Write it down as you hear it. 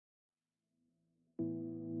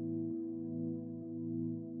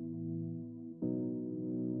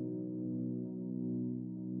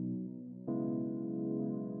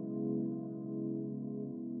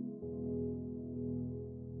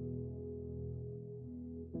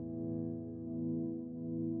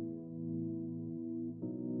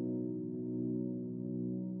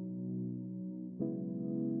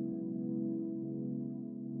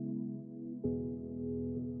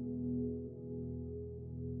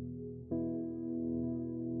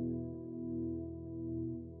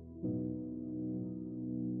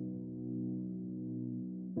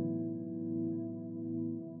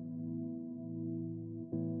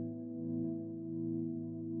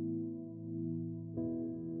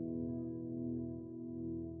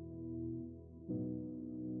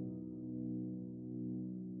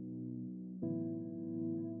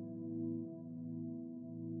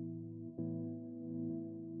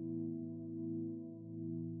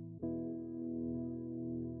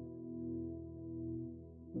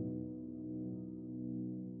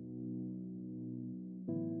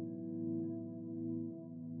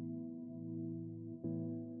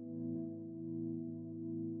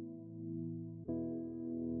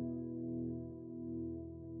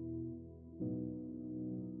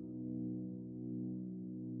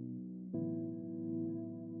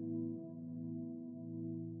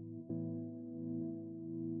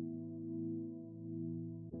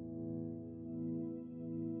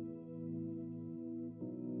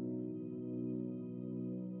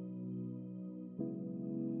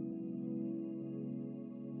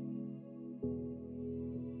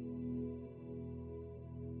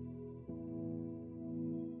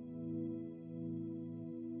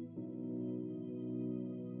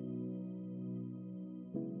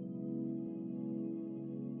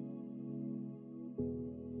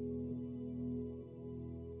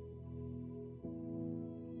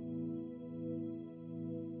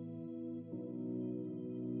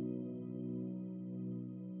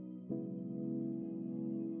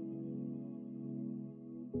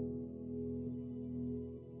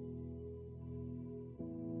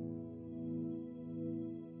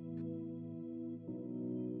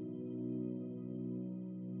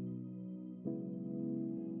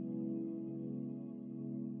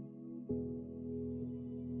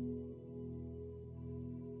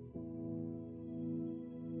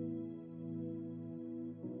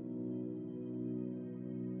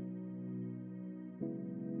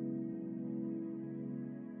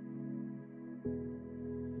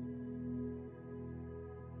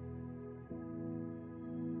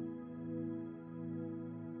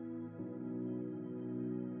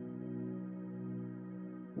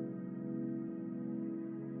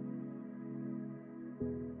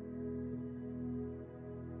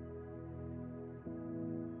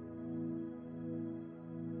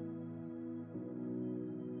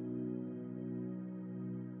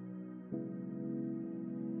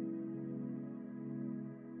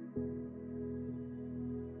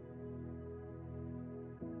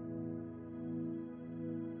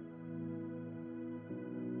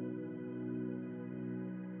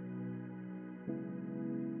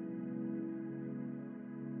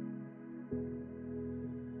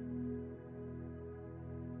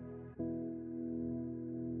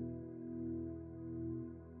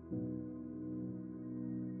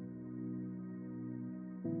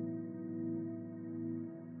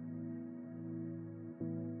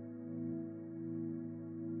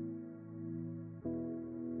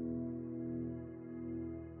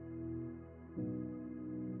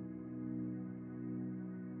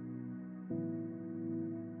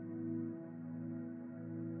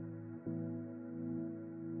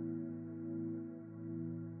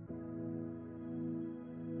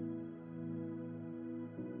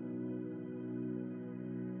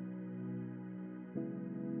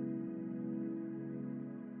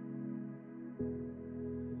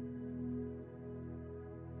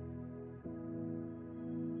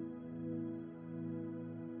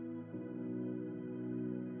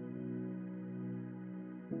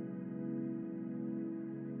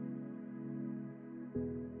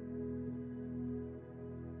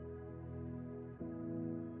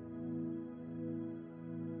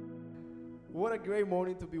What a great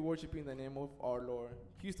morning to be worshiping the name of our Lord.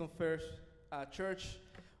 Houston First Church,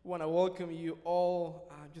 want to welcome you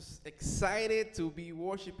all. I'm just excited to be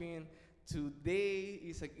worshiping. Today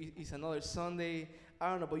is another Sunday.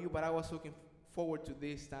 I don't know about you, but I was looking forward to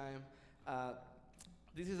this time.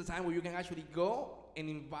 This is a time where you can actually go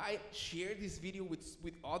and share this video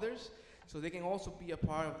with others, so they can also be a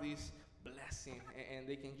part of this blessing, and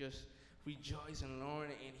they can just rejoice and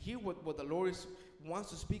learn and hear what the Lord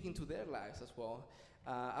wants to speak into their lives as well.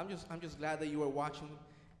 I'm just glad that you are watching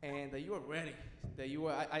and that you are ready. That you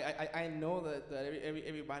are. I know that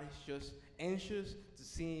everybody's just anxious to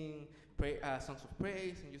sing songs of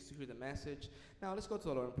praise and just to hear the message. Now let's go to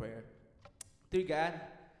the Lord in prayer. Dear God,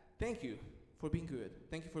 thank you for being good.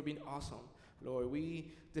 Thank you for being awesome, Lord.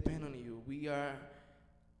 We depend on you. We are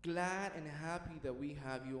glad and happy that we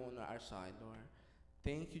have you on our side, Lord.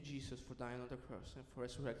 Thank you, Jesus, for dying on the cross and for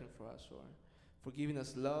resurrecting for us, Lord. For giving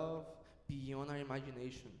us love beyond our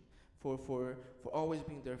imagination. For always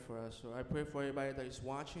being there for us, Lord. I pray for everybody that is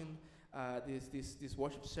watching this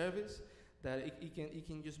worship service, that it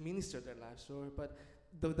can just minister their lives, Lord. But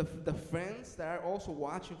the friends that are also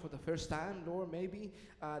watching for the first time, Lord, maybe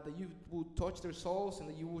that you will touch their souls and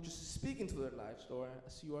that you will just speak into their lives, Lord,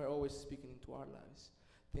 as you are always speaking into our lives.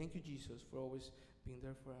 Thank you, Jesus, for always being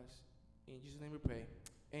there for us. In Jesus' name we pray.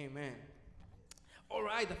 Amen. All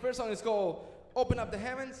right, the first song is called Open Up the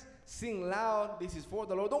Heavens. Sing loud. This is for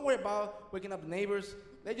the Lord. Don't worry about waking up the neighbors.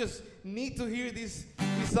 They just need to hear this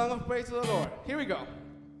song of praise to the Lord. Here we go.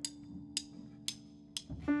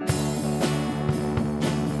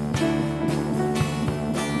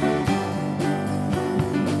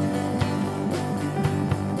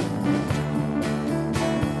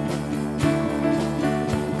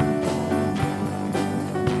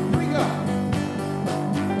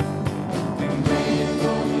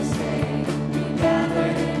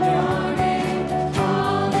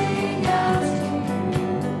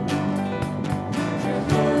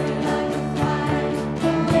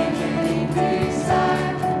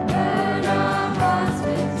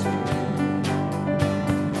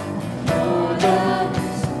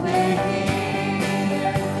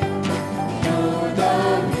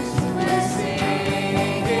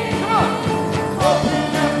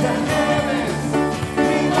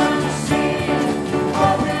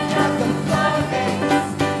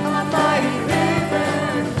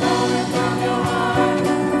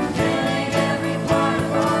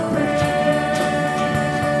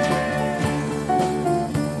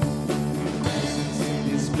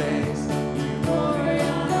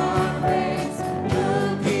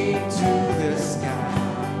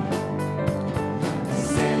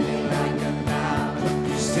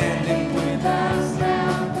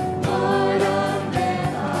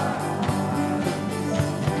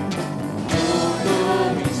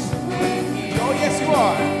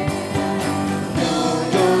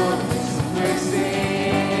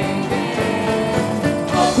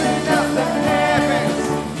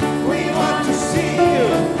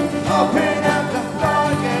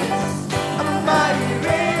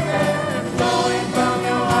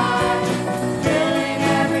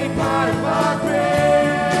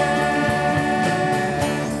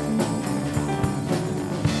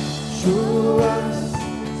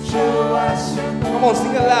 Come on,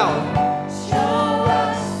 sing it loud. Show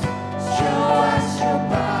us your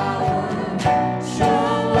power.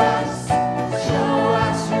 Show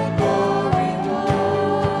us your glory,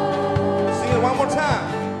 Lord. Sing it one more time.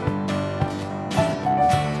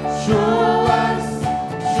 Show us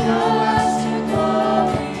your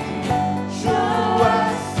glory. Show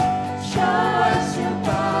us your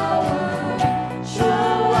power.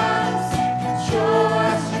 Show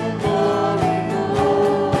us your glory, Lord.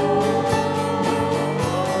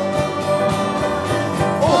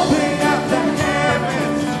 Open up the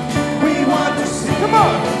heavens, we want to see. Come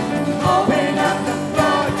on. Open up the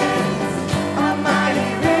floodgates, a mighty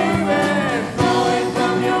river flowing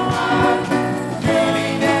from your heart,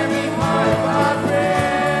 filling every part of our prayer.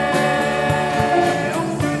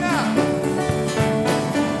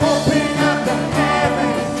 Open up the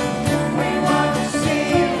heavens, we want to see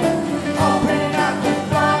you. Open up the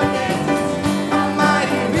floodgates, a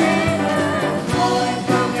mighty river flowing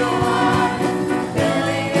from your heart,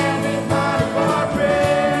 filling every part of our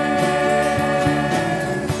prayer.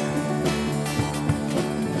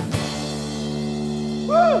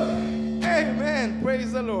 Woo! Amen.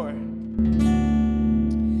 Praise the Lord.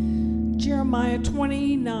 Jeremiah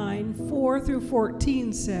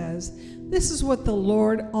 29:4-14 says, "This is what the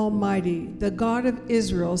Lord Almighty, the God of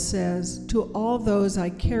Israel, says to all those I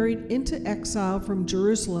carried into exile from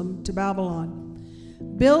Jerusalem to Babylon.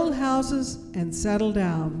 Build houses and settle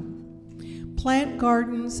down. plant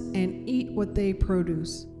gardens, and eat what they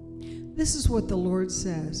produce. This is what the Lord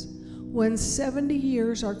says. When 70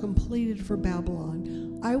 years are completed for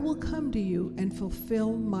Babylon, I will come to you and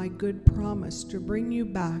fulfill my good promise to bring you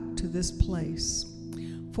back to this place.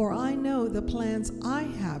 For I know the plans I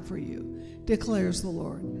have for you, declares the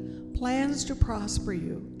Lord, plans to prosper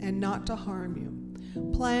you and not to harm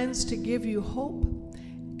you, plans to give you hope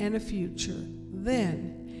and a future.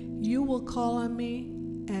 Then you will call on me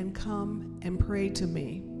and come and pray to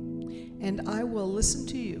me, and I will listen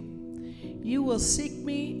to you. You will seek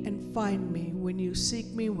me and find me when you seek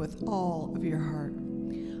me with all of your heart.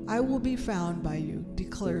 I will be found by you,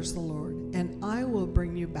 declares the Lord, and I will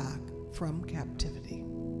bring you back from captivity.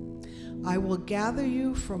 I will gather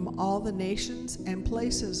you from all the nations and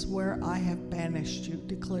places where I have banished you,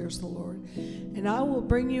 declares the Lord, and I will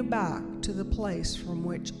bring you back to the place from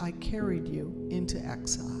which I carried you into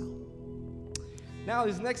exile. Now,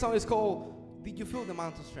 this next song is called Did You Feel the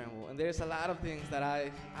Mountains Tremble? And there's a lot of things that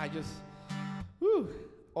I just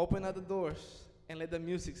open up the doors and let the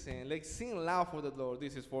music sing. Like, sing loud for the Lord.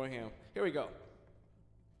 This is for Him. Here we go.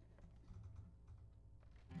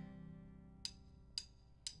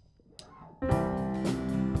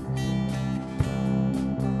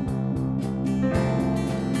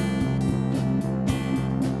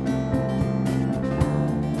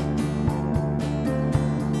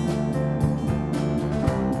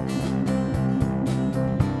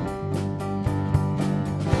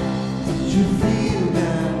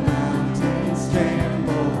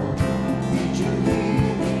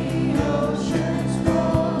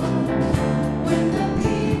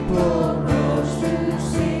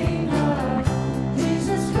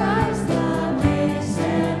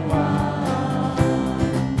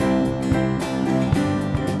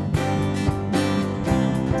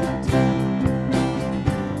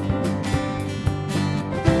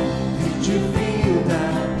 Did you feel the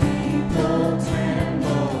people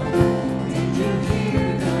tremble? Did you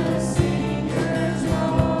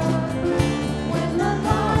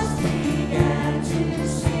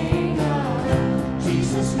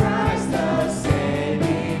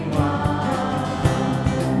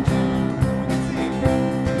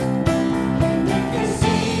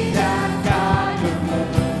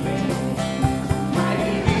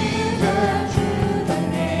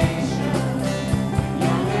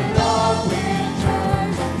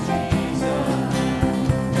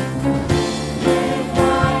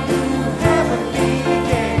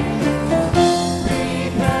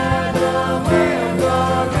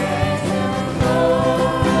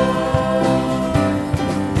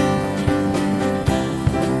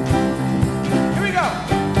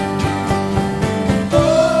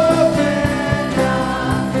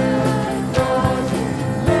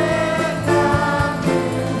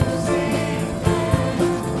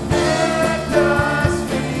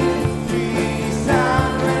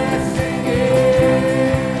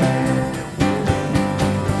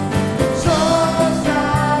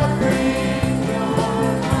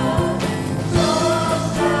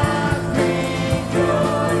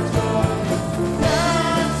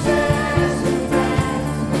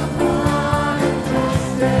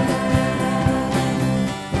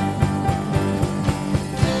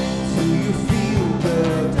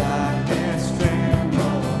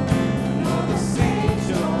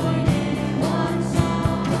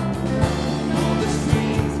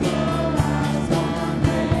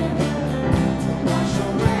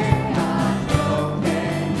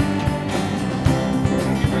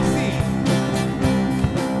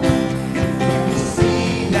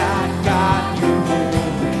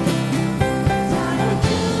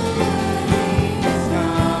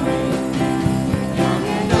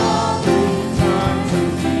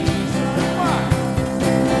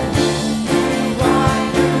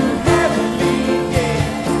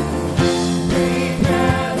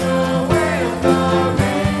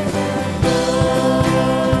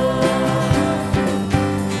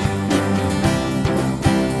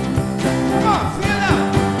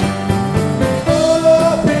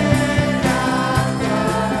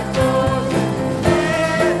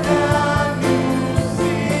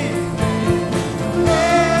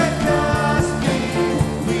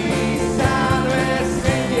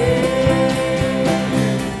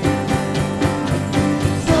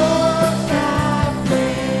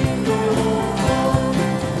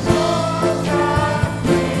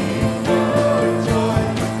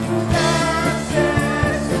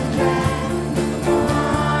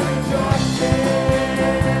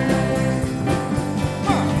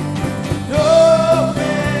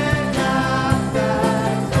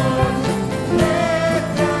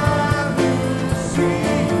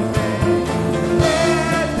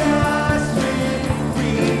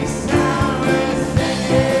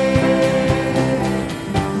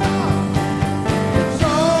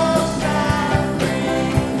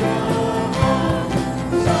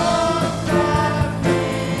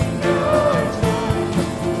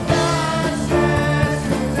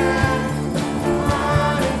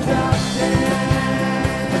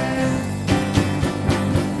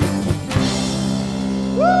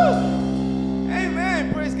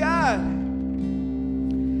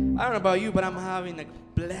about you, but I'm having a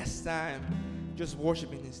blessed time just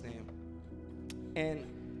worshiping His name. And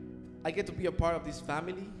I get to be a part of this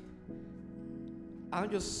family. I'm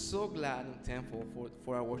just so glad and thankful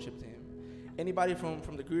for our worship team. Anybody from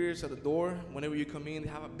the greeters at the door, whenever you come in, they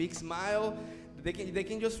have a big smile.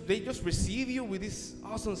 They just receive you with this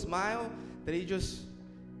awesome smile that it just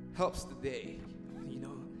helps the day, you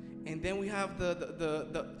know. And then we have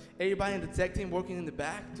the everybody in the tech team working in the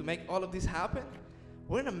back to make all of this happen.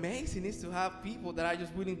 What amazing it is to have people that are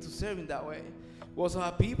just willing to serve in that way. We also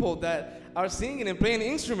have people that are singing and playing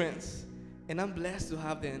instruments, and I'm blessed to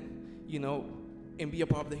have them, you know, and be a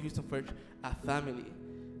part of the Houston Church family.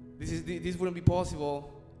 This wouldn't be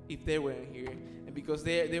possible if they weren't here, and because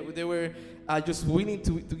they were just willing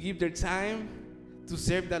to give their time to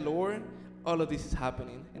serve the Lord. All of this is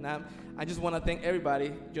happening, and I just want to thank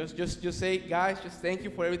everybody. Just say, guys, just thank you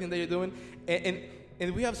for everything that you're doing,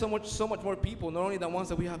 and we have so much more people, not only the ones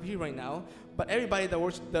that we have here right now, but everybody that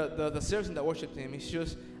works the serves in the worship team. It's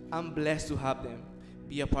just, I'm blessed to have them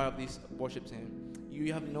be a part of this worship team.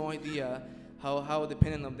 You have no idea how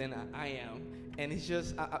dependent on them I am. And it's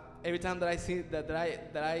just, every time that I see that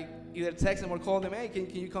I either text them or call them, hey, can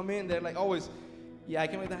you come in? They're like, always, yeah, I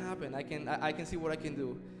can make that happen. I can see what I can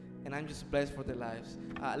do. And I'm just blessed for their lives.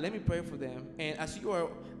 Let me pray for them. And as you are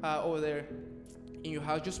over there in your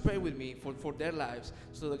house, just pray with me for their lives,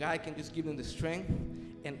 so the God can just give them the strength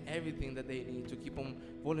and everything that they need to keep on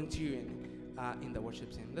volunteering in the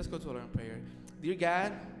worship team. Let's go to our Lord in prayer. Dear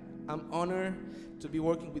God, I'm honored to be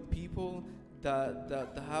working with people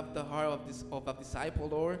that have the heart of a disciple,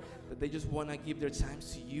 Lord, that they just want to give their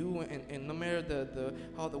times to you, and no matter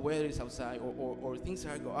how the weather is outside or things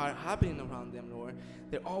are happening around them, Lord,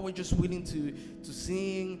 they're always just willing to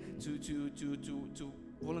sing, to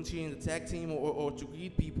volunteer in the tag team or to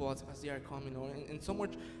greet people as they are coming, Lord, and so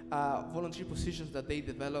much volunteer positions that they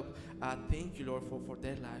develop. Thank you, Lord, for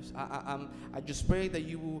their lives. I just pray that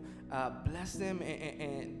you will bless them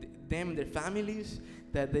and them and their families,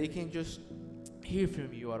 that they can just hear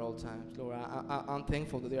from you at all times, Lord. I'm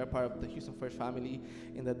thankful that they are part of the Houston First family,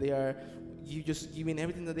 and that they are you just giving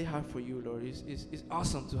everything that they have for you, Lord. It's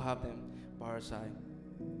awesome to have them by our side.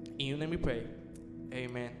 In your name we pray.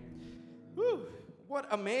 Amen. Whew. What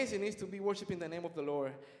amazing it is to be worshiping the name of the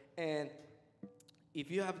Lord. And if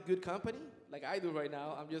you have good company, like I do right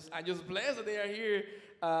now, I'm just blessed that they are here.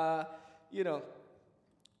 You know,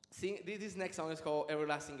 this next song is called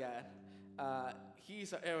Everlasting God. He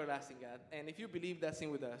is our everlasting God. And if you believe that,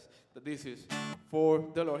 sing with us that this is for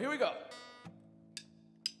the Lord. Here we go.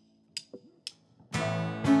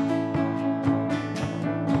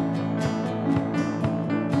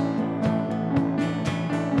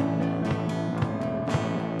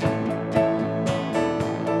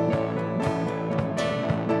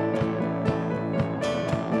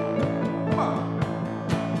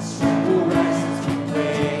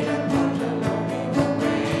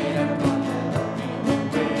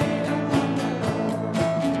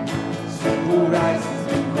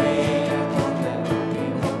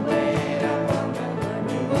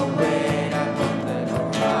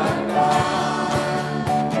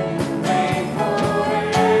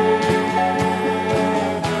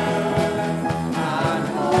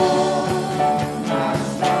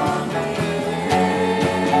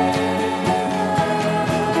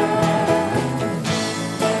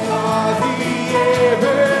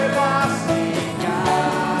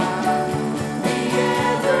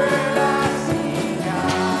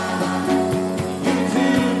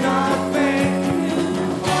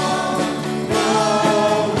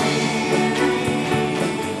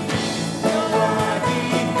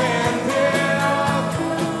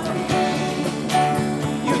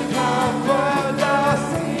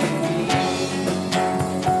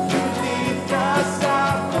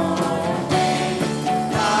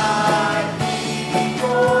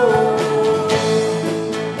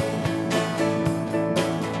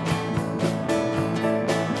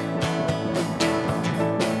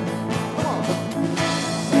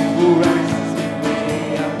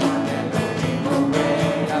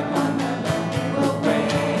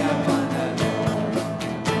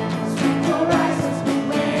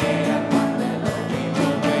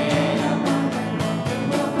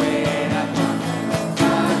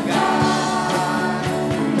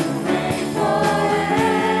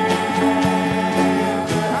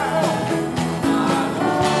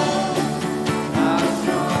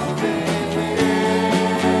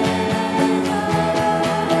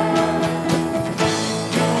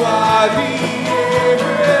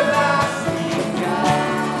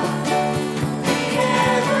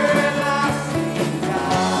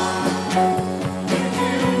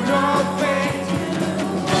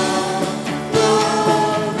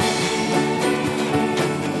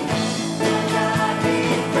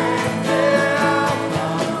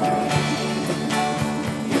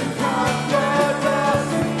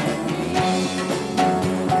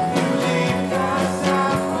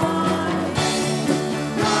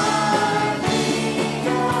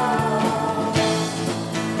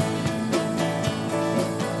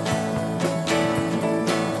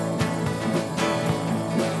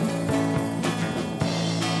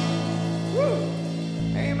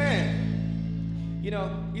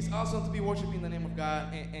 it's awesome to be worshiping the name of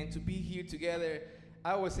God and to be here together.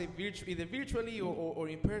 I always say either virtually or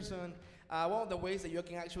in person. One of the ways that you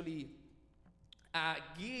can actually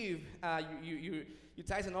give your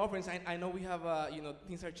tithes and offerings. I know we have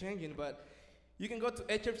things are changing, but you can go to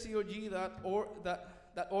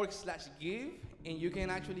hfcog.org/give, and you can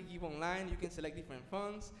actually give online. You can select different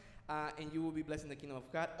funds, and you will be blessing the kingdom of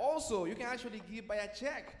God. Also, you can actually give by a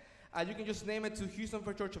check. You can just name it to Houston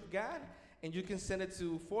for Church of God, and you can send it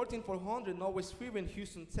to 14400 Northwest Freeway in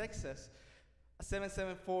Houston, Texas,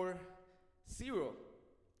 77440.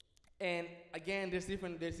 And again, there's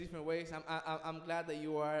different ways. I'm glad that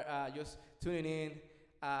you are just tuning in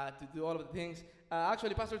to do all of the things.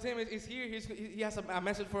 Actually, Pastor Tim is here. He has a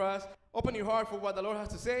message for us. Open your heart for what the Lord has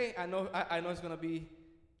to say. I know it's going to be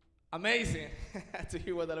amazing to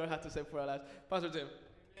hear what the Lord has to say for our lives. Pastor Tim.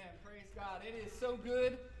 Amen. Praise God. It is so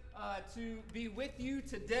good to be with you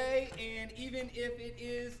today, and even if it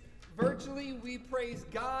is virtually, we praise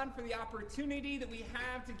God for the opportunity that we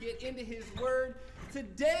have to get into His Word.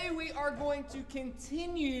 Today we are going to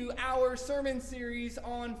continue our sermon series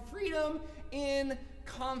on freedom in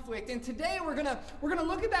conflict. And today we're gonna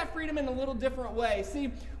look at that freedom in a little different way.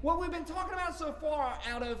 See, what we've been talking about so far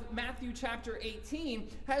out of Matthew chapter 18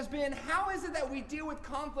 has been how is it that we deal with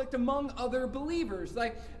conflict among other believers?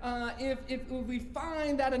 Like if we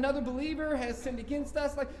find that another believer has sinned against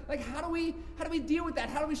us, like how do we deal with that?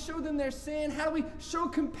 How do we show them their sin? How do we show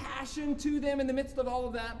compassion to them in the midst of all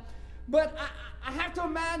of that? But I have to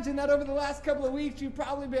imagine that over the last couple of weeks, you've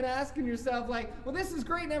probably been asking yourself, like, well, this is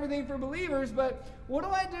great and everything for believers, but what do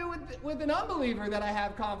I do with an unbeliever that I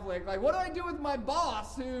have conflict? Like, what do I do with my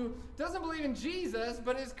boss who doesn't believe in Jesus,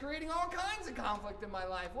 but is creating all kinds of conflict in my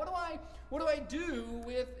life? What do I do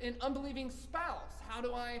with an unbelieving spouse? How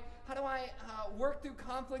do I work through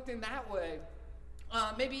conflict in that way?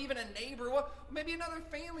 Maybe even a neighbor, maybe another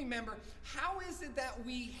family member. How is it that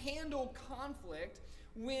we handle conflict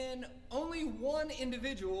when only one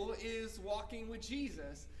individual is walking with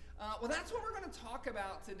Jesus? Well, that's what we're going to talk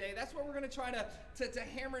about today. That's what we're going to try to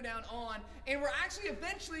hammer down on. And we're actually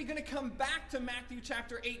eventually going to come back to Matthew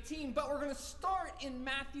chapter 18, but we're going to start in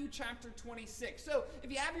Matthew chapter 26. So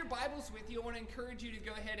if you have your Bibles with you, I want to encourage you to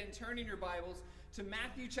go ahead and turn in your Bibles to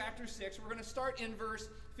Matthew chapter 6. We're going to start in verse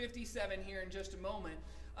 57 here in just a moment.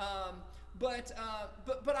 But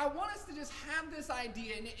I want us to just have this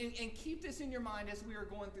idea and keep this in your mind as we are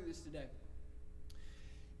going through this today.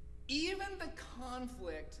 Even the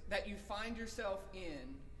conflict that you find yourself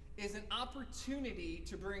in is an opportunity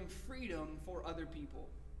to bring freedom for other people.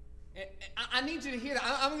 I need you to hear that.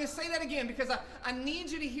 I'm going to say that again because I need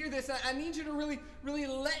you to hear this. I need you to really, really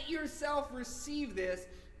let yourself receive this.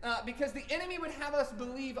 Because the enemy would have us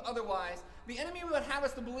believe otherwise. The enemy would have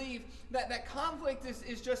us to believe that conflict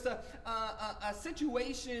is just a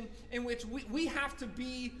situation in which we have to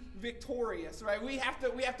be victorious, right? We have to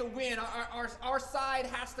win. Our side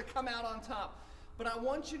has to come out on top. But I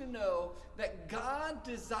want you to know that God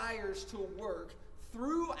desires to work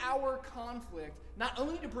through our conflict, not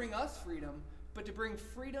only to bring us freedom, but to bring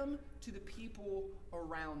freedom to the people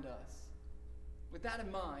around us. With that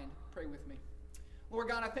in mind, pray with me. Lord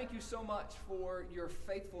God, I thank you so much for your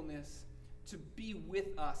faithfulness to be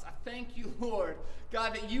with us. I thank you, Lord,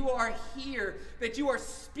 God, that you are here, that you are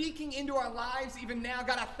speaking into our lives even now.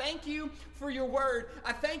 God, I thank you for your word.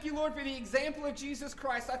 I thank you, Lord, for the example of Jesus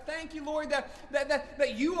Christ. I thank you, Lord,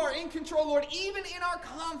 that you are in control, Lord. Even in our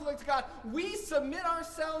conflict, God, we submit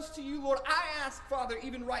ourselves to you, Lord. I ask, Father,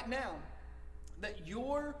 even right now, that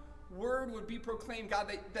your word would be proclaimed,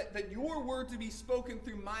 God, that your word to be spoken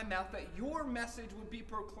through my mouth, that your message would be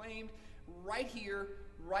proclaimed right here,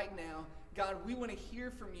 right now. God, we want to hear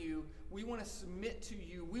from you. We want to submit to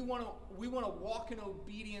you. We want to walk in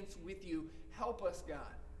obedience with you. Help us, God,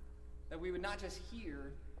 that we would not just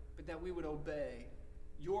hear, but that we would obey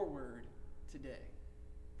your word today.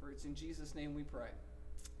 For it's in Jesus' name we pray.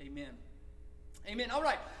 Amen. Amen. All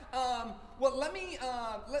right. Well,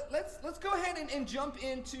 let's go ahead and jump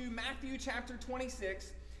into Matthew chapter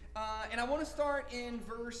 26, and I want to start in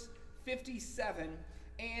verse 57.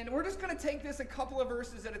 And we're just going to take this a couple of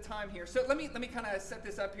verses at a time here. So let me kind of set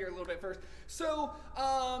this up here a little bit first. So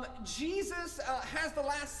Jesus has the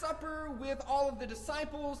Last Supper with all of the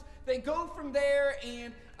disciples. They go from there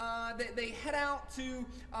and they head out to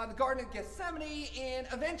the Garden of Gethsemane, and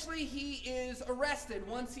eventually he is arrested.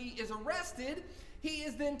 Once he is arrested, he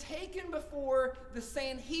is then taken before the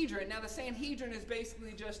Sanhedrin. Now, the Sanhedrin is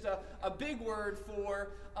basically just a big word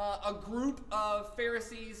for a group of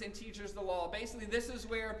Pharisees and teachers of the law. Basically, this is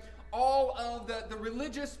where all of the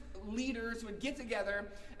religious leaders would get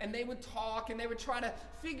together and they would talk and they would try to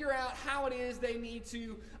figure out how it is they need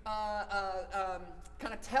to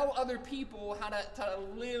kind of tell other people how to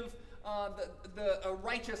live a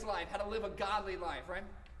righteous life, how to live a godly life, right?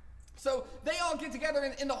 So they all get together,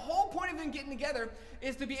 and the whole point of them getting together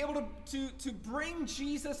is to be able to bring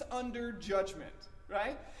Jesus under judgment,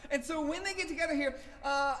 right? And so when they get together here,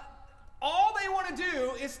 all they want to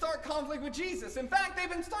do is start conflict with Jesus. In fact, they've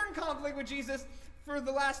been starting conflict with Jesus for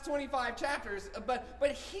the last 25 chapters,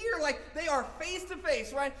 but here, like, they are face to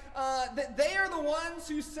face, right? They are the ones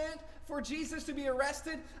who sent for Jesus to be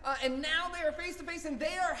arrested, and now they are face to face, and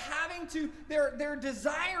they are they're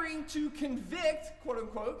desiring to convict, quote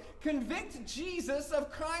unquote, convict Jesus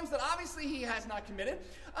of crimes that obviously he has not committed.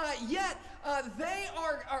 Yet they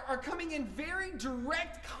are coming in very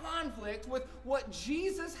direct conflict with what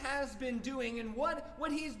Jesus has been doing and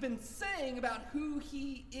what he's been saying about who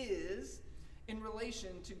he is in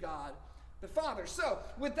relation to God the Father. So,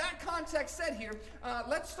 with that context said here,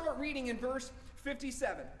 let's start reading in verse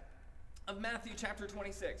 57 of Matthew chapter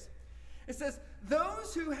 26. It says,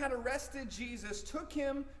 "Those who had arrested Jesus took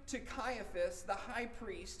him to Caiaphas, the high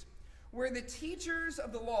priest, where the teachers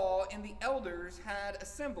of the law and the elders had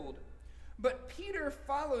assembled. But Peter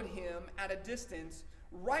followed him at a distance,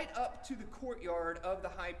 right up to the courtyard of the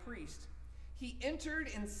high priest. He entered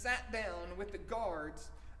and sat down with the guards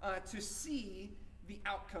to see the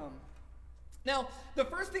outcome." Now, the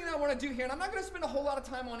first thing that I want to do here, and I'm not going to spend a whole lot of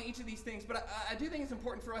time on each of these things, but I do think it's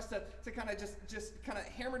important for us to kind of just kind of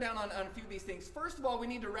hammer down on a few of these things. First of all, we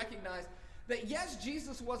need to recognize that, yes,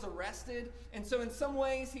 Jesus was arrested, and so in some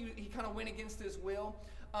ways he kind of went against his will.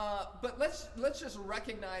 But let's just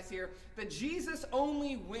recognize here that Jesus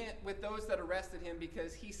only went with those that arrested him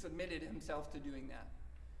because he submitted himself to doing that.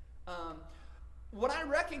 What I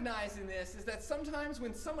recognize in this is that sometimes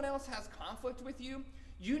when someone else has conflict with you,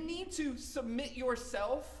 you need to submit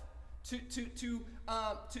yourself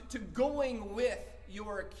to going with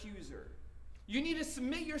your accuser. You need to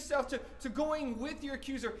submit yourself to going with your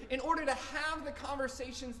accuser in order to have the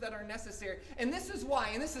conversations that are necessary. And this is why,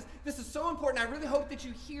 and this is so important. I really hope that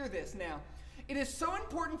you hear this now. It is so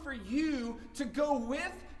important for you to go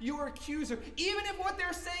with your accuser. Even if what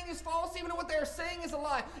they're saying is false, even if what they're saying is a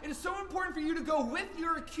lie, it is so important for you to go with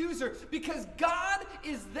your accuser because God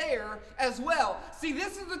is there as well. See,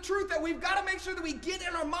 this is the truth that we've got to make sure that we get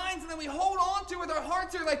in our minds and that we hold on to with our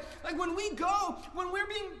hearts here. Like when we're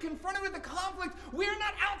being confronted with a conflict, we're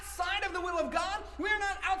not outside of the will of God. We're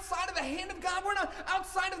not outside of the hand of God. We're not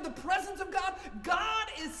outside of the presence of God. God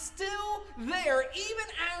is still there even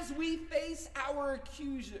as we face our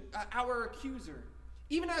accuser.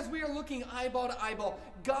 Even as we are looking eyeball to eyeball,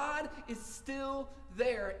 God is still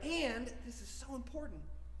there. And this is so important.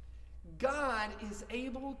 God is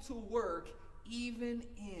able to work even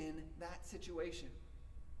in that situation.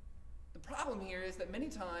 The problem here is that many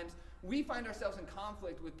times we find ourselves in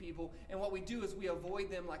conflict with people, and what we do is we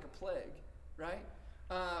avoid them like a plague, right?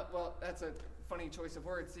 Well, that's a funny choice of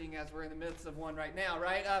words, seeing as we're in the midst of one right now,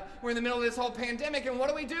 right? We're in the middle of this whole pandemic, and what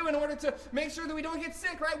do we do in order to make sure that we don't get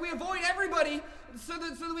sick, right? We avoid everybody so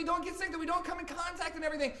that we don't get sick, that we don't come in contact and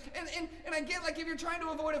everything. And I get, like, if you're trying to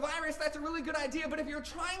avoid a virus, that's a really good idea, but if you're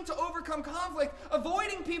trying to overcome conflict,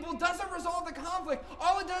 avoiding people doesn't resolve the conflict.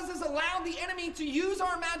 All it does is allow the enemy to use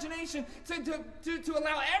our imagination to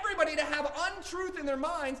allow everybody to have untruth in their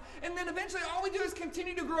minds, and then eventually all we do is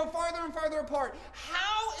continue to grow farther and farther apart.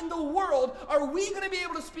 How in the world are we going to be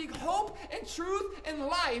able to speak hope and truth and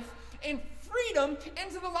life and freedom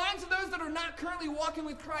into the lives of those that are not currently walking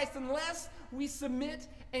with Christ unless we submit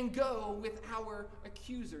and go with our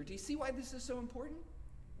accuser? Do you see why this is so important?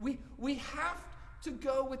 We have to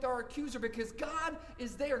go with our accuser because God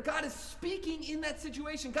is there. God is speaking in that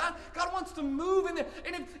situation. God wants to move in there.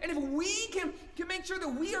 And if we can make sure that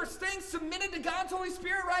we are staying submitted to God's Holy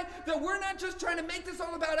Spirit, right? That we're not just trying to make this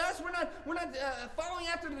all about us. We're not following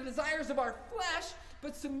after the desires of our flesh,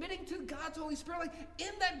 but submitting to God's Holy Spirit. Like,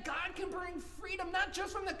 in that, God can bring freedom, not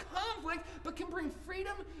just from the conflict, but can bring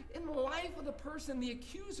freedom in the life of the person, the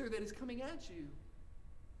accuser that is coming at you.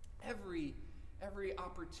 Every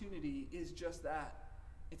opportunity is just that.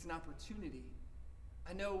 It's an opportunity.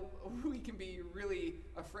 I know we can be really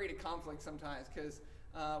afraid of conflict sometimes because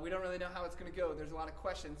We don't really know how it's going to go. There's a lot of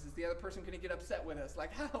questions. Is the other person going to get upset with us?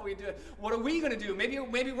 Like, how are we doing? What are we going to do? Maybe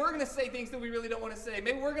we're going to say things that we really don't want to say.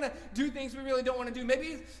 Maybe we're going to do things we really don't want to do.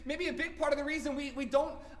 Maybe a big part of the reason we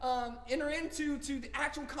don't enter into the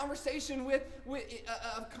actual conversation with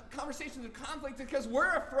conversations of conflict is because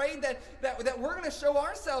we're afraid that we're going to show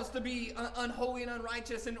ourselves to be unholy and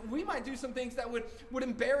unrighteous, and we might do some things that would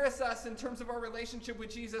embarrass us in terms of our relationship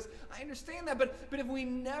with Jesus. I understand that, but if we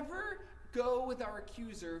never go with our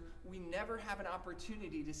accuser, we never have an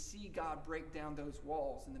opportunity to see God break down those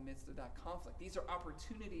walls in the midst of that conflict. These are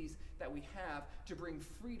opportunities that we have to bring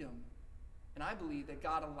freedom. And I believe that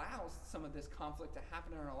God allows some of this conflict to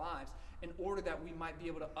happen in our lives in order that we might be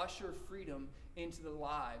able to usher freedom into the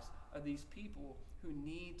lives of these people who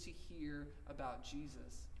need to hear about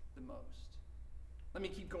Jesus the most. Let me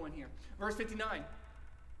keep going here. Verse 59.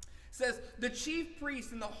 Says, the chief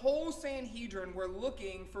priests and the whole Sanhedrin were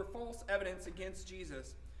looking for false evidence against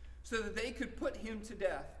Jesus so that they could put him to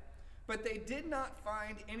death. But they did not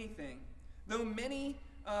find anything, though many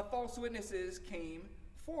false witnesses came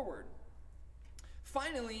forward.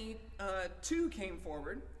 Finally, two came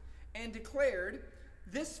forward and declared,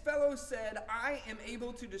 this fellow said, I am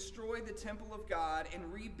able to destroy the temple of God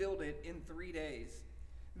and rebuild it in 3 days.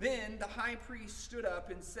 Then the high priest stood up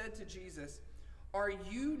and said to Jesus, are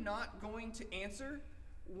you not going to answer?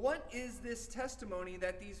 What is this testimony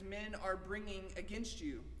that these men are bringing against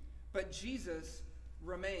you? But Jesus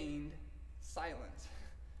remained silent.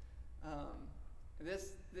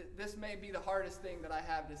 This may be the hardest thing that I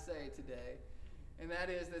have to say today, and that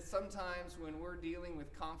is that sometimes when we're dealing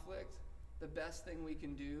with conflict, the best thing we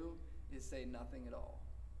can do is say nothing at all.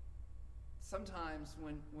 Sometimes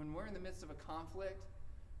when we're in the midst of a conflict,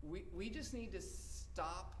 we just need to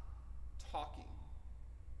stop talking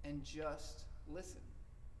and just listen.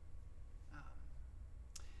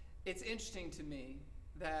 It's interesting to me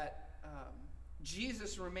that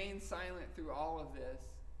Jesus remained silent through all of this,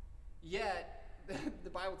 yet the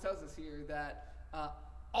Bible tells us here that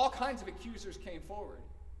all kinds of accusers came forward.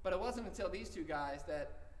 But it wasn't until these two guys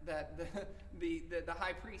that the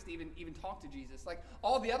high priest even talked to Jesus. Like,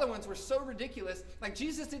 all the other ones were so ridiculous, like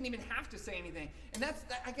Jesus didn't even have to say anything. And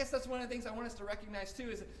I guess that's one of the things I want us to recognize too,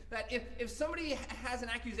 is that if somebody has an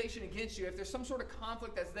accusation against you, if there's some sort of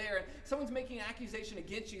conflict that's there, and someone's making an accusation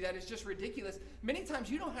against you that is just ridiculous, many times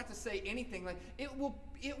you don't have to say anything. Like, it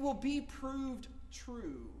will be proved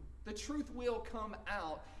true. The truth will come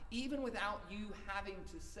out even without you having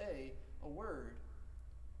to say a word.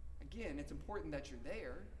 Again, it's important that you're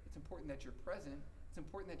there. It's important that you're present. It's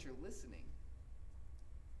important that you're listening.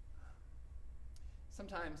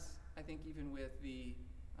 Sometimes, I think even with the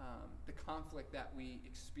conflict that we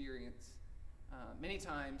experience, many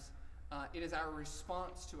times it is our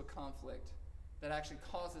response to a conflict that actually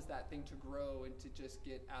causes that thing to grow and to just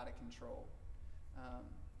get out of control.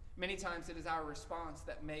 Many times it is our response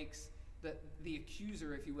that makes the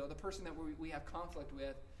accuser, if you will, the person that we have conflict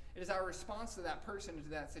with, it is our response to that person and to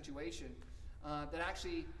that situation that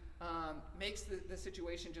actually makes the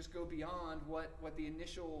situation just go beyond what the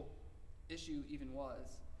initial issue even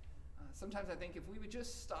was. Sometimes I think if we would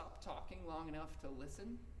just stop talking long enough to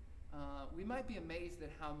listen, we might be amazed at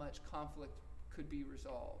how much conflict could be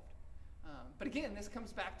resolved. But again, this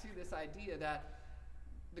comes back to this idea that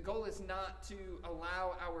the goal is not to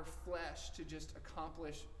allow our flesh to just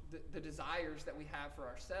accomplish the desires that we have for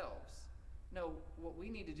ourselves. No, what we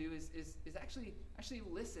need to do is actually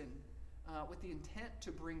listen with the intent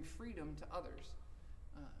to bring freedom to others.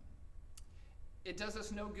 It does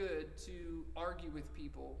us no good to argue with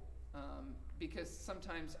people because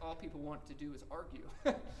sometimes all people want to do is argue.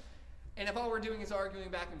 And if all we're doing is arguing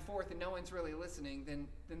back and forth and no one's really listening, then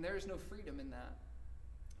there's no freedom in that.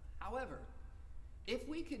 However, if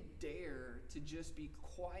we could dare to just be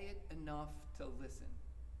quiet enough to listen,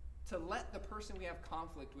 to let the person we have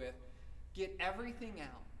conflict with get everything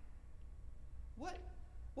out,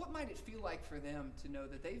 what might it feel like for them to know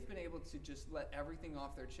that they've been able to just let everything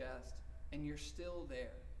off their chest and you're still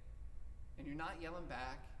there and you're not yelling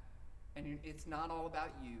back and it's not all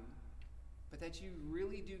about you, but that you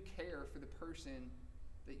really do care for the person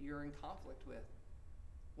that you're in conflict with?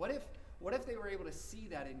 What if they were able to see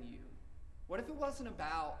that in you? What if it wasn't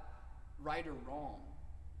about right or wrong?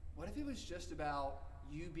 What if it was just about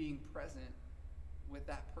you being present with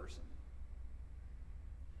that person?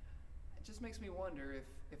 It just makes me wonder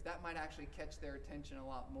if that might actually catch their attention a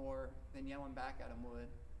lot more than yelling back at them would,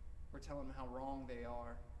 or telling them how wrong they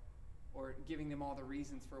are, or giving them all the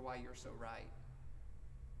reasons for why you're so right.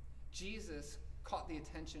 Jesus caught the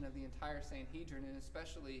attention of the entire Sanhedrin, and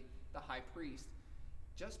especially the high priest,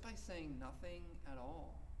 just by saying nothing at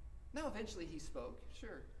all. Now, eventually he spoke,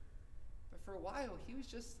 sure. But for a while, he was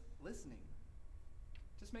just listening.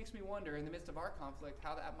 Just makes me wonder, in the midst of our conflict,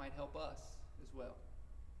 how that might help us as well.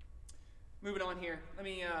 Moving on here, let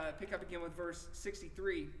me pick up again with verse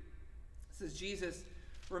 63. It says, Jesus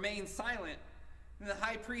remained silent. And the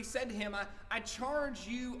high priest said to him, I charge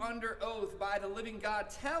you under oath by the living God,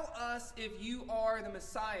 tell us if you are the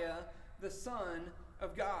Messiah, the Son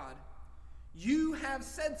of God. You have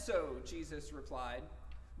said so, Jesus replied.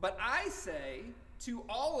 But I say to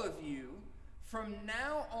all of you, from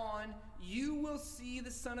now on you will see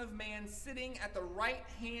the Son of Man sitting at the right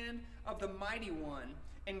hand of the Mighty One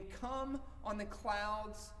and come on the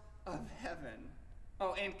clouds of heaven.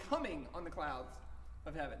 Oh, and coming on the clouds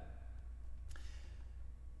of heaven.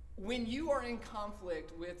 When you are in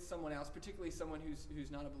conflict with someone else, particularly someone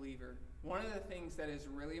who's not a believer, one of the things that is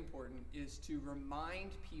really important is to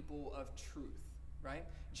remind people of truth, right?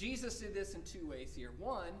 Jesus did this in two ways here.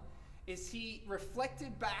 One is he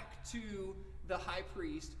reflected back to the high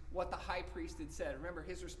priest what the high priest had said. Remember,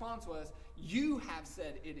 his response was, you have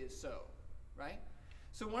said it is so, right?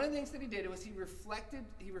 So one of the things that he did was he reflected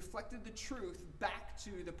the truth back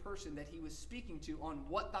to the person that he was speaking to on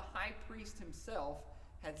what the high priest himself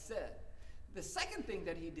had said. The second thing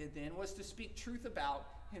that he did then was to speak truth about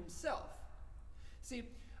himself. See,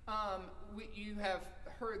 you have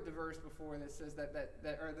heard the verse before that says that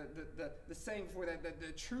or the saying before that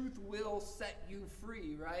the truth will set you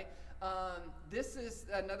free, right? This is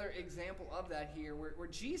another example of that here, where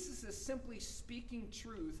Jesus is simply speaking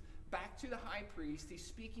truth back to the high priest. He's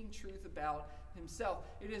speaking truth about himself.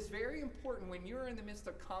 It is very important when you're in the midst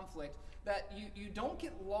of conflict that you don't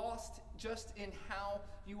get lost just in how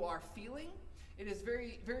you are feeling. It is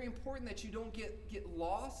very, very important that you don't get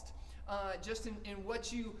lost just in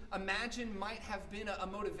what you imagine might have been a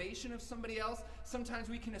motivation of somebody else. Sometimes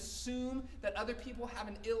we can assume that other people have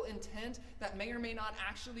an ill intent that may or may not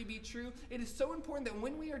actually be true. It is so important that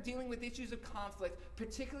when we are dealing with issues of conflict,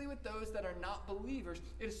 particularly with those that are not believers,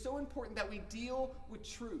 it is so important that we deal with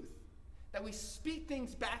truth. That we speak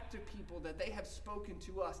things back to people that they have spoken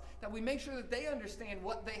to us. That we make sure that they understand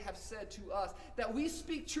what they have said to us. That we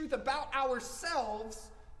speak truth about ourselves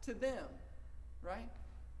to them. Right?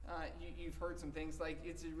 You've heard some things like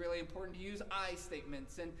it's really important to use I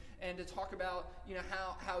statements and to talk about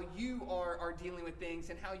how you are dealing with things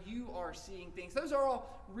and how you are seeing things. Those are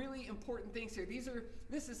all really important things here.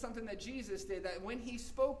 This is something that Jesus did, that when he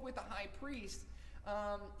spoke with the high priest,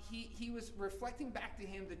 he was reflecting back to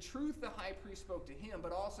him the truth the high priest spoke to him,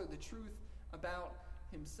 but also the truth about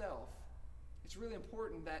himself. It's really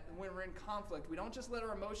important that when we're in conflict, we don't just let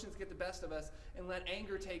our emotions get the best of us and let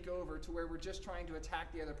anger take over to where we're just trying to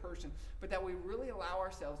attack the other person, but that we really allow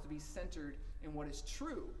ourselves to be centered in what is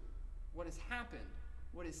true, what has happened,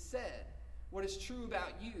 what is said, what is true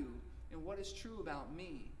about you, and what is true about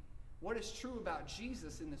me. What is true about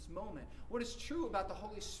Jesus in this moment? What is true about the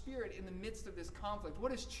Holy Spirit in the midst of this conflict?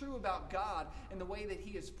 What is true about God and the way that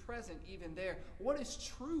he is present even there? What is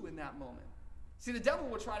true in that moment? See, the devil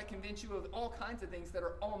will try to convince you of all kinds of things that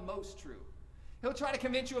are almost true. He'll try to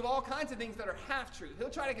convince you of all kinds of things that are half true. He'll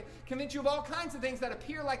try to convince you of all kinds of things that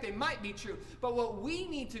appear like they might be true. But what we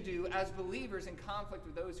need to do as believers in conflict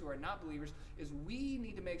with those who are not believers is we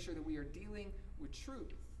need to make sure that we are dealing with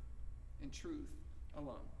truth and truth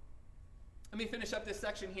alone. Let me finish up this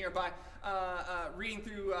section here by reading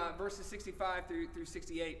through verses 65 through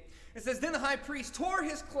 68. It says, Then the high priest tore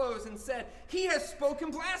his clothes and said, He has spoken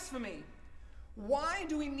blasphemy. Why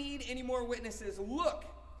do we need any more witnesses? Look,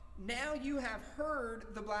 now you have heard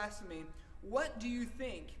the blasphemy. What do you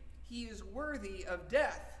think? He is worthy of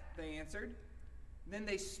death, they answered. Then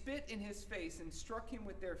they spit in his face and struck him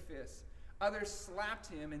with their fists. Others slapped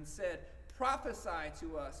him and said, Prophesy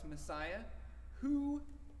to us, Messiah. Who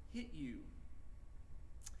hit you?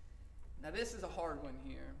 Now this is a hard one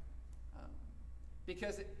here.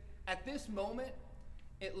 Because at this moment,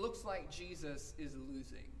 it looks like Jesus is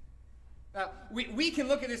losing. We can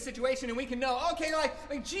look at this situation and we can know, okay,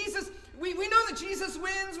 like Jesus, we know that Jesus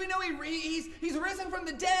wins. We know he's risen from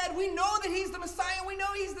the dead. We know that he's the Messiah. We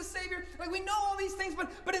know he's the Savior. Like, we know all these things,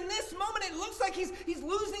 but in this moment, it looks like he's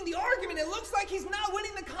losing the argument. It looks like he's not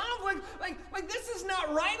winning the conflict. Like this is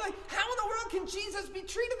not right. Like, how in the world can Jesus be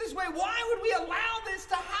treated this way? Why would we allow this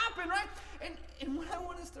to happen, right? And what I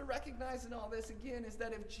want us to recognize in all this again is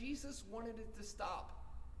that if Jesus wanted it to stop,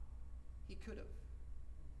 he could have.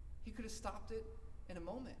 He could have stopped it in a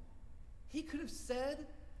moment. He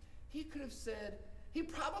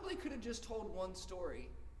probably could have just told one story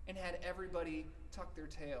and had everybody tuck their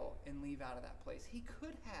tail and leave out of that place. He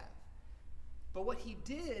could have. But what he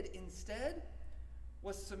did instead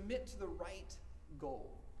was submit to the right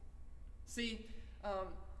goal. See,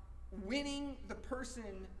 winning the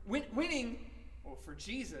person, for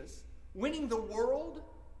Jesus, winning the world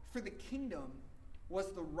for the kingdom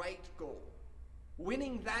was the right goal.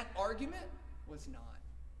 Winning that argument was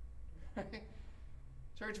not.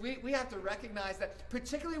 Church, we have to recognize that,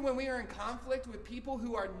 particularly when we are in conflict with people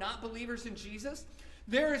who are not believers in Jesus,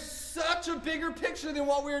 there is such a bigger picture than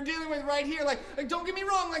what we're dealing with right here. Like don't get me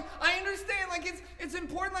wrong. Like, I understand. Like, it's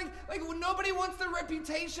important. Like nobody wants their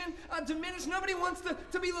reputation diminished. Nobody wants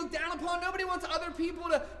to be looked down upon. Nobody wants other people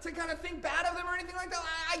to kind of think bad of them or anything like that.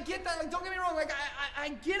 I get that. Like, don't get me wrong. Like, I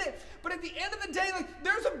get it. But at the end of the day, like,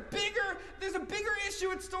 there's a bigger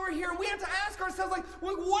issue at store here, and we have to ask ourselves, like,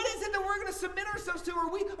 what is it that we're going to submit ourselves to? Are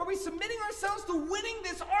we submitting ourselves to winning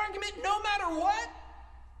this argument no matter what?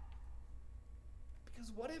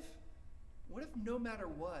 Because what if no matter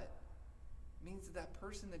what means that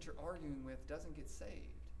person that you're arguing with doesn't get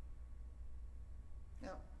saved?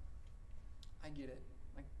 Now, I get it.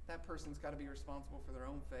 Like, that person's got to be responsible for their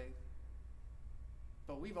own faith.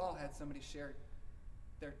 But we've all had somebody share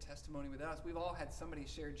their testimony with us. We've all had somebody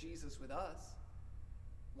share Jesus with us.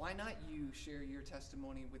 Why not you share your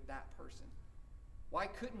testimony with that person? Why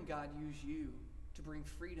couldn't God use you to bring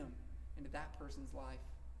freedom into that person's life?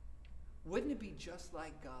 Wouldn't it be just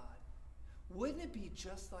like God? Wouldn't it be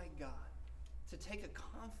just like God to take a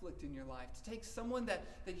conflict in your life, to take someone that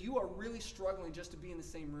you are really struggling just to be in the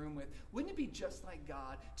same room with? Wouldn't it be just like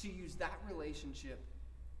God to use that relationship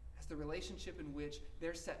as the relationship in which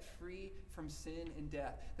they're set free from sin and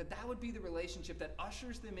death? That would be the relationship that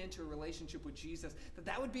ushers them into a relationship with Jesus.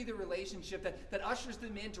 That would be the relationship that ushers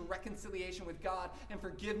them into reconciliation with God and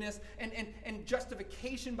forgiveness and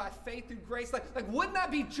justification by faith through grace. Like, wouldn't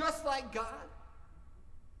that be just like God?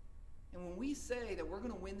 And when we say that we're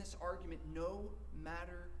going to win this argument no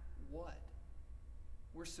matter what,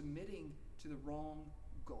 we're submitting to the wrong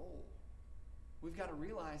goal. We've got to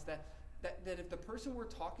realize that if the person we're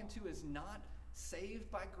talking to is not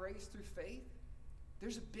saved by grace through faith,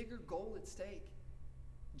 there's a bigger goal at stake.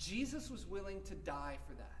 Jesus was willing to die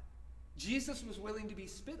for that. Jesus was willing to be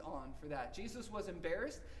spit on for that. Jesus was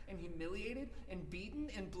embarrassed and humiliated and beaten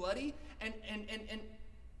and bloody and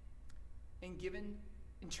given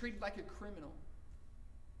and treated like a criminal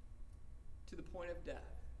to the point of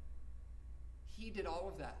death. He did all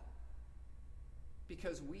of that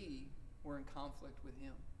because we were in conflict with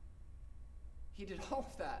him. He did all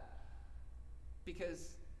of that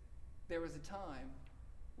because there was a time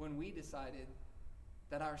when we decided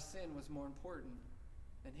that our sin was more important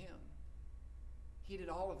than him. He did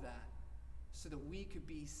all of that so that we could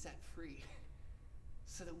be set free,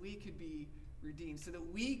 so that we could be redeemed, so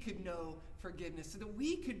that we could know forgiveness, so that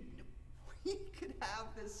we could have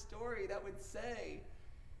this story that would say,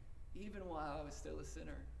 even while I was still a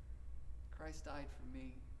sinner, Christ died for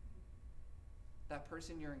me. That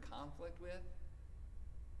person you're in conflict with,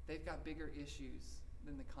 they've got bigger issues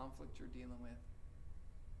than the conflict you're dealing with.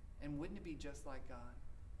 And wouldn't it be just like God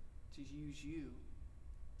to use you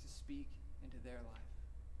to speak into their life?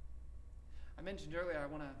 I mentioned earlier I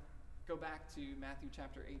want to go back to Matthew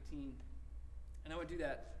chapter 18. And I would do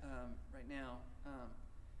that right now.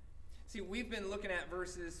 See, we've been looking at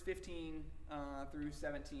verses 15 through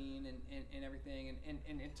 17 and everything. And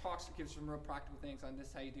it gives some real practical things on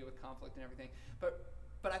this, how you deal with conflict and everything.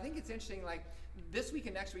 But I think it's interesting, like, this week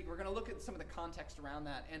and next week, we're going to look at some of the context around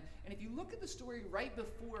that. And if you look at the story right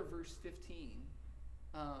before verse 15,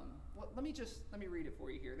 let me read it for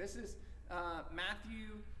you here. This is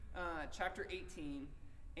Matthew chapter 18,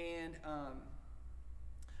 and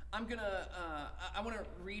I want to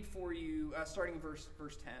read for you starting in verse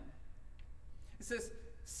 10. It says,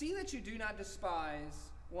 "See that you do not despise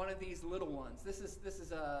one of these little ones." This is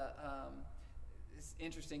it's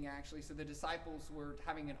interesting, actually. So the disciples were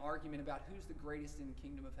having an argument about who's the greatest in the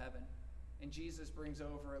kingdom of heaven. And Jesus brings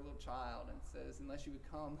over a little child and says, unless you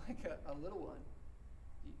would come like a little one,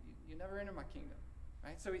 you never enter my kingdom.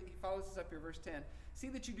 Right? So he follows this up here, verse 10. "See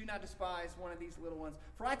that you do not despise one of these little ones.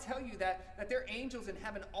 For I tell you that their angels in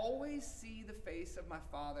heaven always see the face of my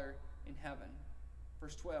Father in heaven."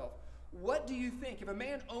 Verse 12. "What do you think? If a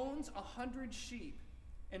man owns 100 sheep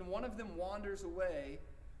and one of them wanders away,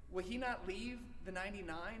 will he not leave the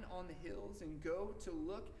 99 on the hills and go to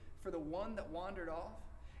look for the one that wandered off?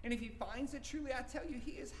 And if he finds it, truly I tell you,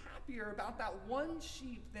 he is happier about that one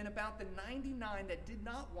sheep than about the 99 that did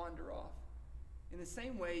not wander off. In the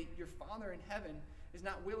same way, your Father in heaven is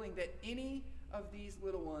not willing that any of these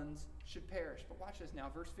little ones should perish." But watch this now,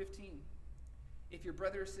 verse 15. "If your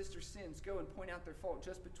brother or sister sins, go and point out their fault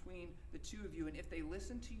just between the two of you. And if they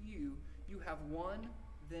listen to you, you have won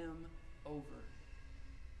them over."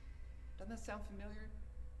 Doesn't that sound familiar?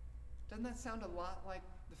 Doesn't that sound a lot like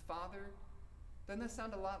the Father? Doesn't that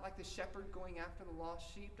sound a lot like the shepherd going after the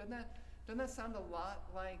lost sheep? Doesn't that sound a lot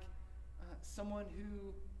like someone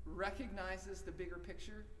who recognizes the bigger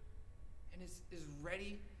picture and is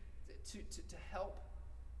ready to help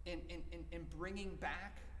in bringing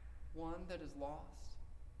back one that is lost?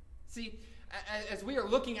 See, as we are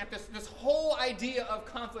looking at this whole idea of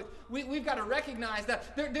conflict, we've got to recognize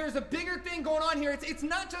that there's a bigger thing going on here. It's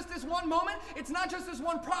not just this one moment. It's not just this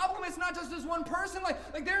one problem. It's not just this one person.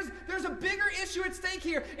 Like there's a bigger issue at stake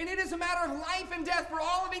here, and it is a matter of life and death for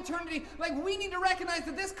all of eternity. Like, we need to recognize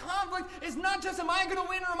that this conflict is not just, am I going to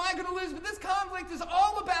win or am I going to lose? But this conflict is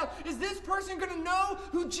all about, is this person going to know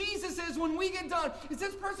who Jesus is when we get done? Is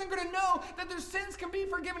this person going to know that their sins can be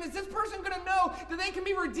forgiven? Is this person going to know that they can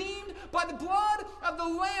be redeemed by the blood of the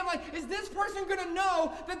Lamb? Like, is this person going to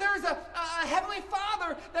know that there's a Heavenly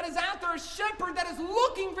Father that is out there, a shepherd that is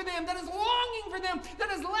looking for them, that is longing for them, that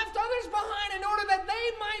has left others behind in order that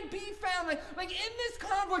they might be found? Like in this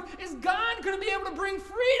conflict, is God going to be able to bring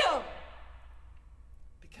freedom?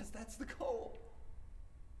 Because that's the goal.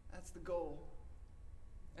 That's the goal.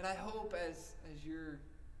 And I hope as you're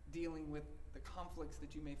dealing with the conflicts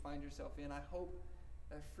that you may find yourself in, I hope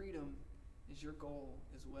that freedom is your goal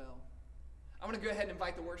as well. I'm going to go ahead and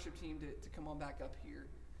invite the worship team to come on back up here.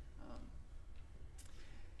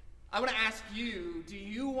 I want to ask you, do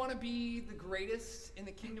you want to be the greatest in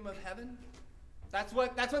the kingdom of heaven? That's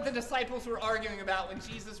what the disciples were arguing about when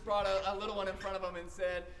Jesus brought a little one in front of them and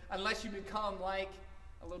said, unless you become like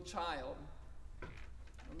a little child,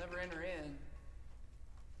 you'll never enter in.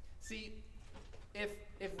 See, if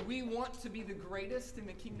we want to be the greatest in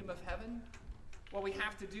the kingdom of heaven, what we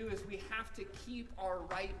have to do is we have to keep our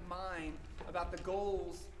right mind about the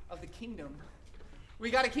goals of the kingdom. We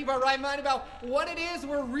got to keep our right mind about what it is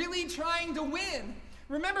we're really trying to win.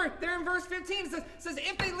 Remember, there in verse 15, it says,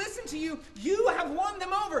 if they listen to you, you have won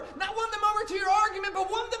them over. Not won them over to your argument,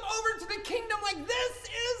 but won them over to the kingdom. Like, this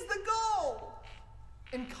is the goal.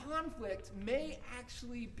 And conflict may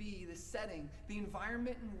actually be the setting, the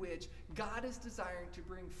environment in which God is desiring to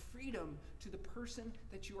bring freedom to the person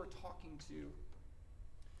that you are talking to.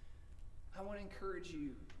 I want to encourage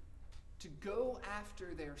you to go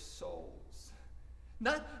after their souls.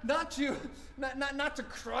 Not to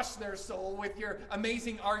crush their soul with your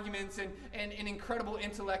amazing arguments and incredible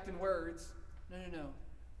intellect and words. No.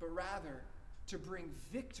 But rather to bring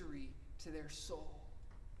victory to their soul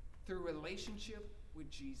through relationship with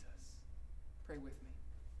Jesus. Pray with me.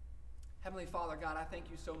 Heavenly Father, God, I thank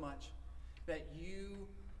you so much that you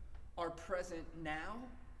are present now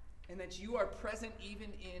and that you are present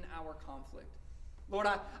even in our conflict. Lord,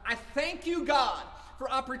 I thank you, God, for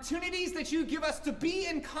opportunities that you give us to be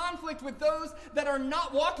in conflict with those that are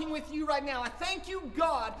not walking with you right now. I thank you,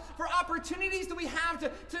 God, for opportunities that we have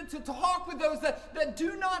to talk with those that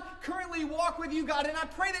do not currently walk with you, God. And I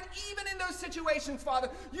pray that even in those situations, Father,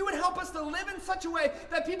 you would help us to live in such a way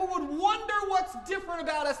that people would wonder what's different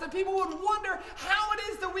about us, that people would wonder how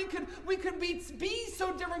it is that we could be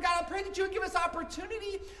so different. God, I pray that you would give us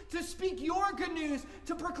opportunity to speak your good news,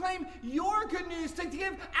 to proclaim your good news, to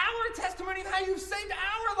give our testimony of how you've saved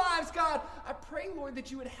our lives, God. I pray, Lord,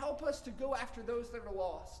 that you would help us to go after those that are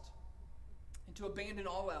lost and to abandon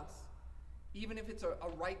all else. Even if it's a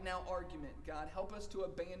right now argument, God, help us to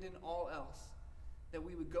abandon all else, that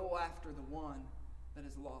we would go after the one that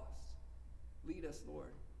is lost. Lead us,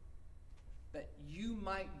 Lord, that you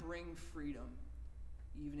might bring freedom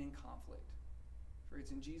even in conflict. For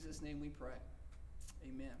it's in Jesus' name we pray.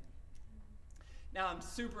 Amen. Now, I'm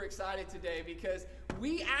super excited today because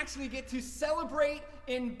we actually get to celebrate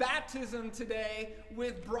in baptism today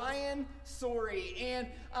with Brian Sorey. And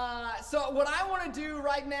so what I want to do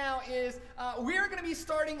right now is we're going to be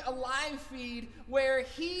starting a live feed where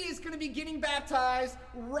he is going to be getting baptized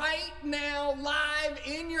right now, live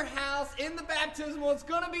in your house, in the baptismal. It's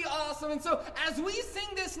going to be awesome. And so as we sing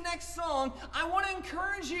this next song, I want to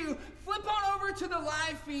encourage you, flip on over to the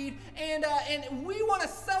live feed, and we want to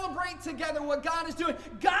celebrate together what God is doing.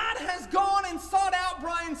 God has gone and sought out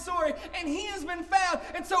Brian Sorey, and he has been found.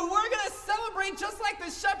 And so we're going to celebrate just like the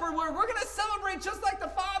shepherd were. We're going to celebrate just like the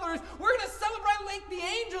Father is. We're going to celebrate like the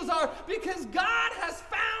angels are, because God has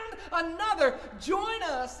found another. Join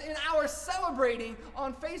us in our celebrating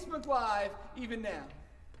on Facebook Live even now.